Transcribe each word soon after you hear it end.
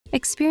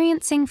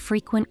Experiencing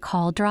frequent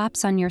call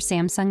drops on your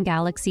Samsung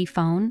Galaxy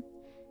phone?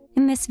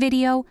 In this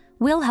video,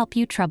 we'll help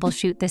you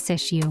troubleshoot this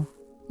issue.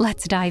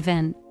 Let's dive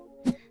in.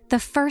 The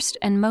first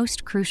and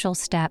most crucial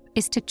step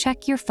is to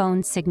check your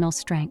phone's signal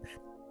strength.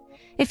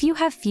 If you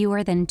have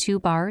fewer than 2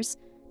 bars,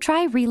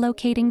 try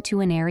relocating to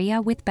an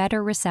area with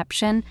better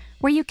reception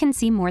where you can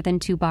see more than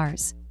 2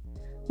 bars.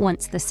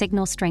 Once the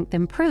signal strength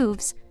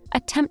improves,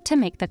 attempt to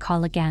make the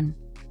call again.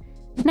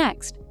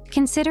 Next,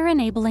 consider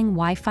enabling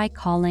Wi-Fi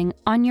calling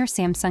on your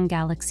Samsung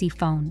Galaxy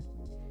phone.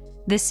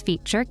 This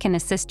feature can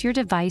assist your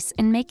device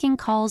in making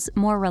calls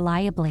more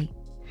reliably.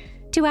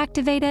 To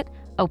activate it,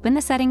 open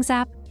the Settings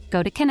app,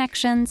 go to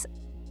Connections,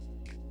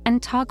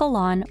 and toggle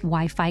on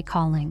Wi-Fi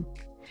calling.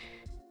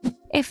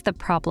 If the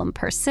problem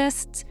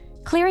persists,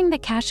 clearing the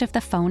cache of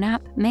the phone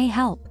app may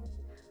help.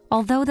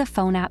 Although the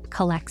phone app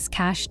collects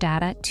cache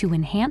data to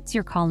enhance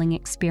your calling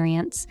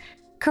experience,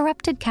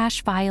 corrupted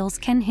cache files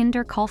can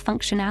hinder call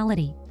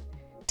functionality.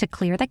 To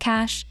clear the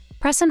cache,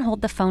 press and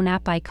hold the phone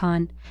app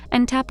icon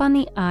and tap on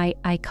the eye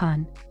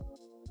icon.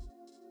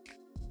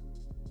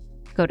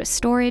 Go to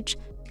Storage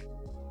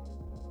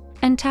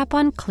and tap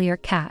on Clear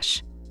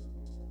Cache.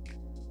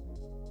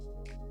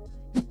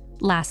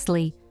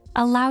 Lastly,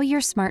 allow your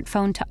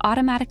smartphone to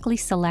automatically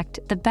select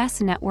the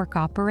best network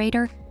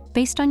operator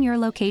based on your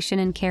location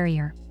and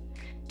carrier.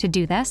 To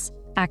do this,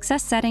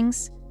 access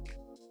Settings,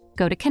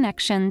 go to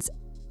Connections,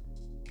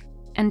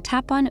 and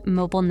tap on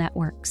Mobile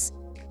Networks.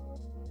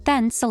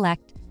 Then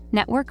select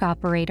Network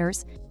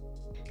Operators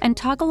and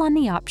toggle on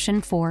the option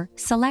for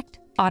Select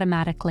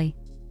Automatically.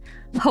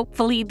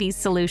 Hopefully, these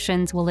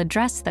solutions will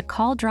address the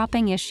call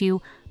dropping issue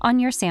on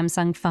your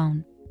Samsung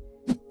phone.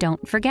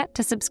 Don't forget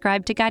to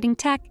subscribe to Guiding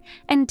Tech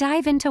and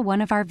dive into one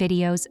of our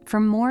videos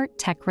for more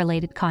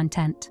tech-related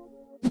content.